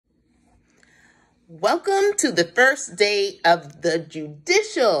Welcome to the first day of the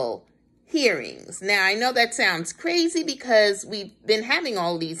judicial hearings. Now, I know that sounds crazy because we've been having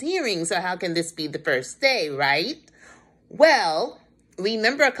all these hearings, so how can this be the first day, right? Well,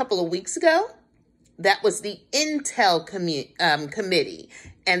 remember a couple of weeks ago? That was the Intel committee,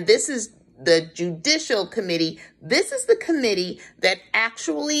 and this is the Judicial Committee. This is the committee that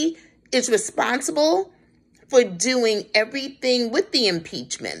actually is responsible for doing everything with the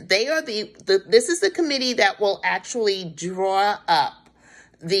impeachment. They are this is the committee that will actually draw up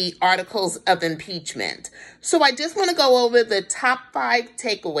the articles of impeachment. So I just want to go over the top 5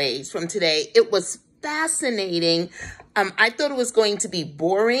 takeaways from today. It was fascinating. I thought it was going to be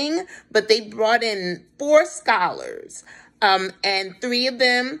boring, but they brought in 4 scholars, and 3 of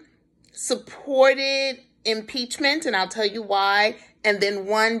them supported impeachment, and I'll tell you why, and then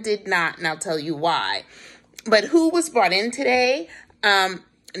 1 did not, and I'll tell you why. But who was brought in today?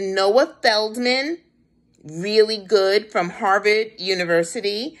 Noah Feldman, really good, from Harvard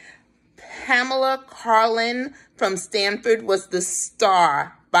University. Pamela Karlan from Stanford was the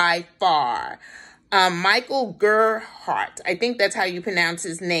star by far. Michael Gerhardt, I think that's how you pronounce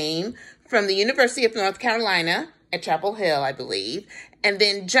his name, from the University of North Carolina at Chapel Hill, I believe. And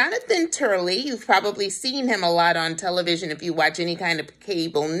then Jonathan Turley, you've probably seen him a lot on television if you watch any kind of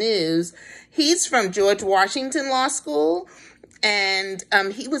cable news. He's from George Washington Law School, and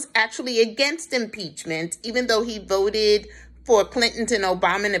he was actually against impeachment, even though he voted for Clinton and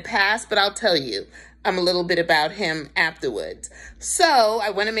Obama to pass. But I'll tell you a little bit about him afterwards. So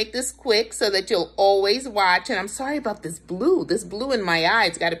I want to make this quick so that you'll always watch. And I'm sorry about this blue in my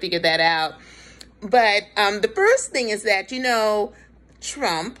eyes. Got to figure that out. But the first thing is that,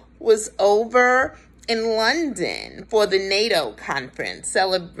 Trump was over in London for the NATO conference,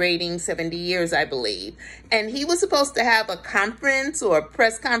 celebrating 70 years, I believe. And he was supposed to have a conference or a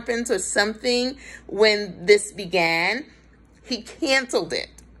press conference or something when this began. He canceled it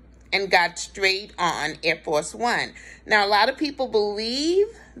and got straight on Air Force One. Now, a lot of people believe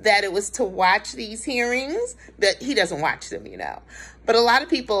that it was to watch these hearings, that he doesn't watch them, But a lot of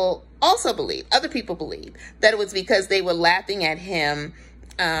people also believe, other people believe, that it was because they were laughing at him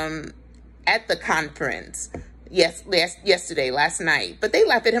at the conference last night. But they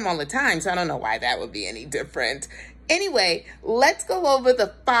laugh at him all the time, so I don't know why that would be any different. Anyway, let's go over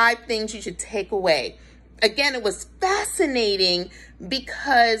the 5 things you should take away. Again, it was fascinating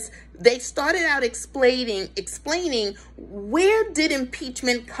because they started out explaining where did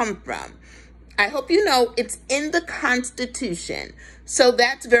impeachment come from. I hope you know it's in the Constitution, so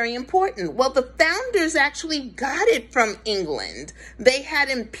that's very important. Well, the founders actually got it from England. They had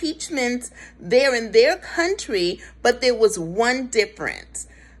impeachment there in their country, but there was one difference.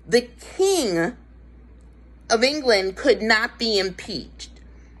 The King of England could not be impeached.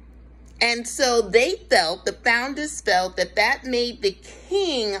 And so the founders felt that made the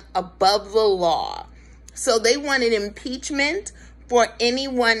king above the law. So they wanted impeachment for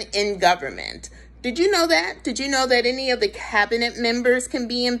anyone in government. Did you know that? Did you know that any of the cabinet members can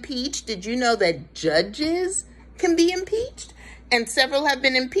be impeached? Did you know that judges can be impeached? And several have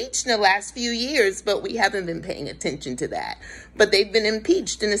been impeached in the last few years, but we haven't been paying attention to that. But they've been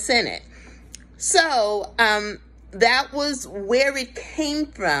impeached in the Senate. So, that was where it came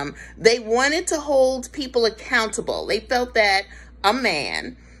from. They wanted to hold people accountable. They felt that a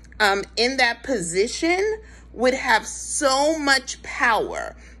man in that position would have so much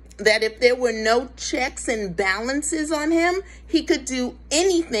power that if there were no checks and balances on him, he could do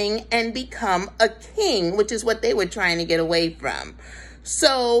anything and become a king, which is what they were trying to get away from.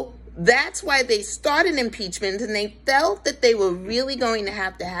 So that's why they started impeachment, and they felt that they were really going to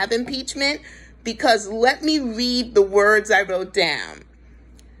have impeachment. Because let me read the words I wrote down.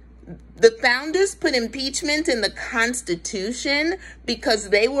 The founders put impeachment in the Constitution because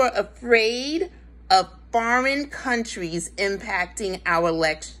they were afraid of foreign countries impacting our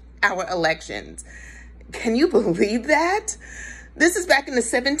elections. Can you believe that? This is back in the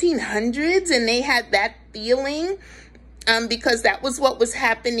 1700s, and they had that feeling because that was what was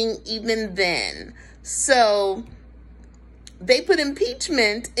happening even then. So they put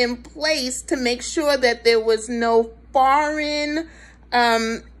impeachment in place to make sure that there was no foreign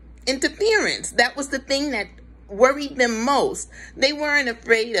interference. That was the thing that worried them most. They weren't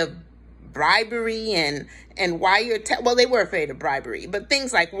afraid of bribery and wiretap. Well, they were afraid of bribery, but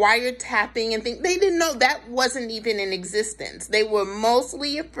things like wiretapping and things, they didn't know that wasn't even in existence. They were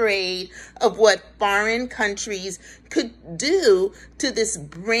mostly afraid of what foreign countries could do to this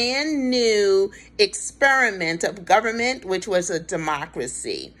brand new experiment of government, which was a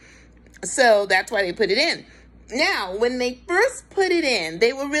democracy. So that's why they put it in. Now, when they first put it in,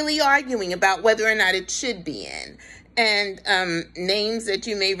 they were really arguing about whether or not it should be in. And names that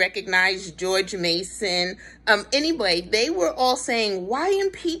you may recognize, George Mason. Anyway, they were all saying, why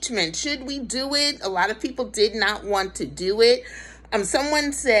impeachment? Should we do it? A lot of people did not want to do it.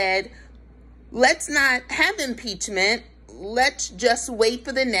 Someone said, let's not have impeachment. Let's just wait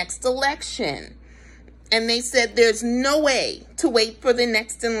for the next election. And they said there's no way to wait for the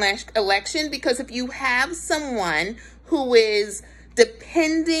next election, because if you have someone who is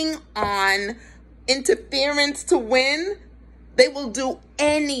depending on interference to win, they will do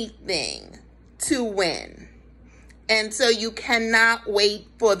anything to win. And so you cannot wait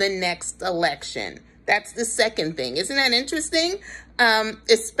for the next election. That's the second thing. Isn't that interesting?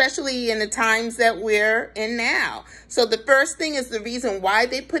 Especially in the times that we're in now. So the first thing is the reason why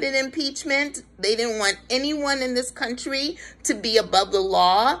they put in impeachment. They didn't want anyone in this country to be above the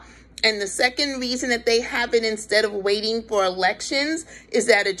law. And the second reason that they have it instead of waiting for elections is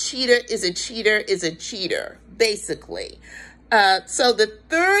that a cheater is a cheater is a cheater, basically. So the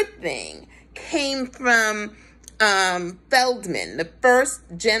third thing came from Feldman, the first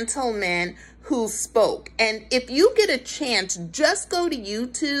gentleman who spoke. And if you get a chance, just go to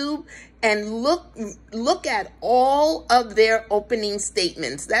YouTube and look at all of their opening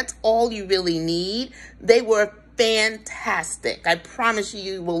statements. That's all you really need. They were fantastic. I promise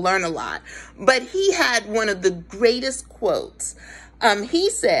you will learn a lot. But he had one of the greatest quotes. He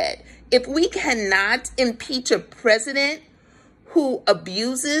said, if we cannot impeach a president who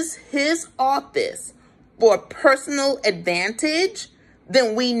abuses his office for personal advantage,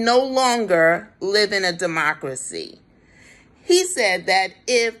 then we no longer live in a democracy. He said that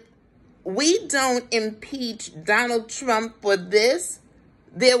if we don't impeach Donald Trump for this,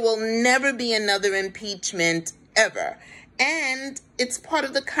 there will never be another impeachment ever. And it's part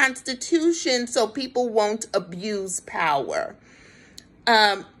of the Constitution, so people won't abuse power.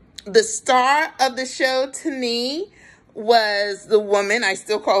 The star of the show to me was the woman, I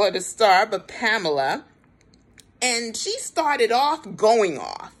still call her the star, but Pamela. And she started off going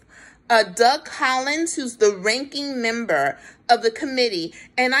off. Doug Collins, who's the ranking member of the committee,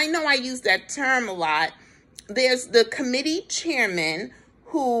 and I know I use that term a lot. There's the committee chairman,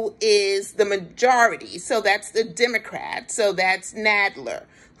 who is the majority, so that's the Democrat, so that's Nadler,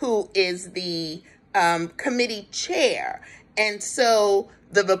 who is the committee chair. And so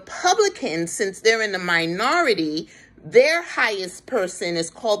the Republicans, since they're in the minority, their highest person is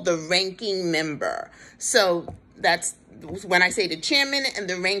called the ranking member. So that's when I say the chairman and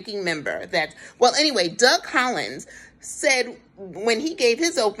the ranking member. Well, anyway, Doug Collins said when he gave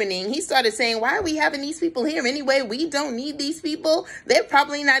his opening, he started saying, why are we having these people here anyway? We don't need these people. They're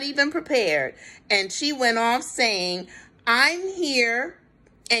probably not even prepared. And she went off saying, I'm here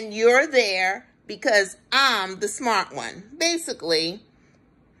and you're there because I'm the smart one, basically.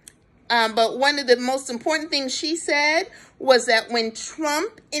 But one of the most important things she said was that when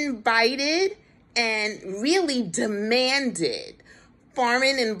Trump invited and really demanded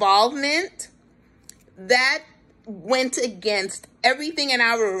foreign involvement, that went against everything in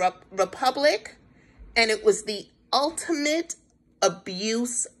our republic, and it was the ultimate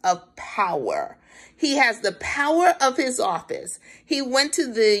abuse of power. He has the power of his office. He went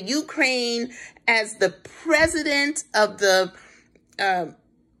to the Ukraine as the president of the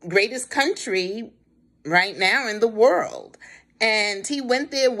greatest country right now in the world. And he went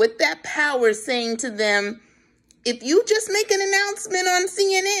there with that power saying to them, if you just make an announcement on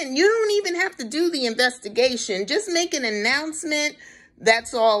CNN, you don't even have to do the investigation. Just make an announcement.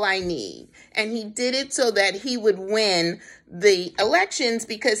 That's all I need. And he did it so that he would win the elections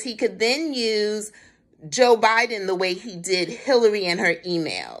because he could then use Joe Biden the way he did Hillary and her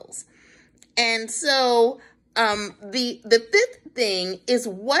emails. And so the fifth thing is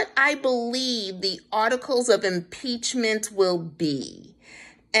what I believe the articles of impeachment will be.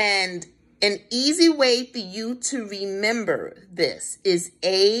 And an easy way for you to remember this is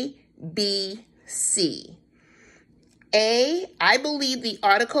A, B, C. A, I believe the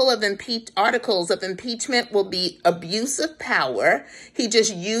articles of impeachment will be abuse of power. He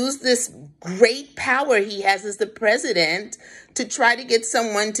just used this great power he has as the president to try to get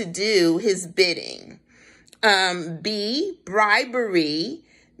someone to do his bidding. B, bribery,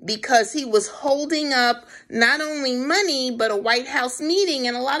 because he was holding up not only money, but a White House meeting.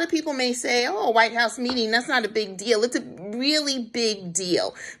 And a lot of people may say, oh, a White House meeting, that's not a big deal. It's a really big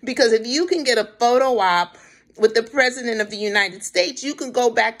deal. Because if you can get a photo op with the president of the United States, you can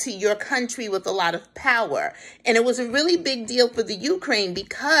go back to your country with a lot of power. And it was a really big deal for the Ukraine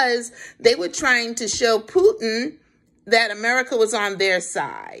because they were trying to show Putin that America was on their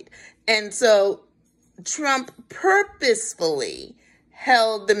side. And so Trump purposefully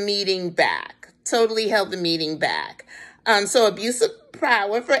held the meeting back, totally held the meeting back. So abuse of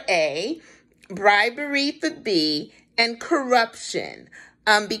power for A, bribery for B, and corruption.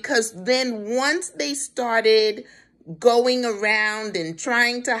 Because then once they started going around and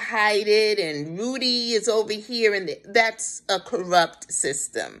trying to hide it, and Rudy is over here, and that's a corrupt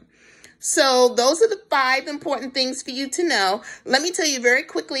system. So those are the 5 important things for you to know. Let me tell you very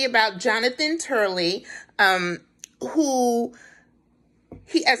quickly about Jonathan Turley, who,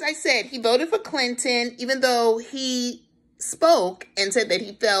 as I said, he voted for Clinton, even though he spoke and said that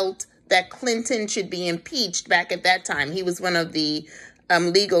he felt that Clinton should be impeached back at that time. He was one of the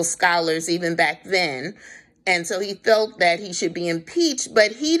legal scholars even back then. And so he felt that he should be impeached,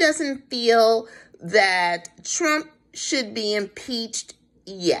 but he doesn't feel that Trump should be impeached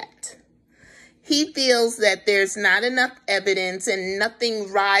yet. He feels that there's not enough evidence and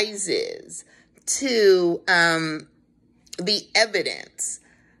nothing rises to the evidence.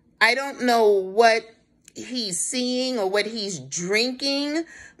 I don't know what he's seeing or what he's drinking,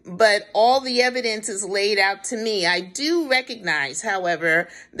 but all the evidence is laid out to me. I do recognize, however,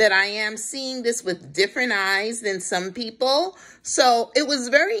 that I am seeing this with different eyes than some people. So it was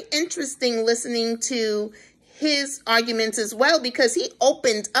very interesting listening to his arguments as well, because he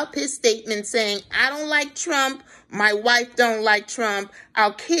opened up his statement saying, I don't like Trump, my wife don't like Trump,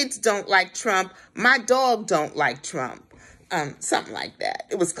 our kids don't like Trump, my dog don't like Trump. Something like that.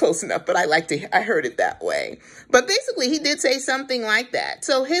 It was close enough, but I heard it that way. But basically, he did say something like that.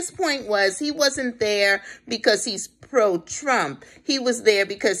 So his point was he wasn't there because he's pro-Trump. He was there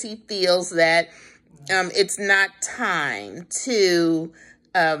because he feels that it's not time to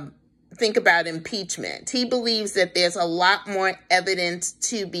think about impeachment. He believes that there's a lot more evidence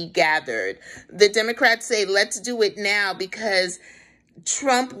to be gathered. The Democrats say, let's do it now because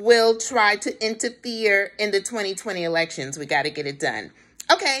Trump will try to interfere in the 2020 elections. We got to get it done.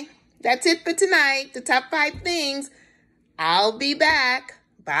 Okay, that's it for tonight. The top 5 things. I'll be back.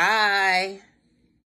 Bye.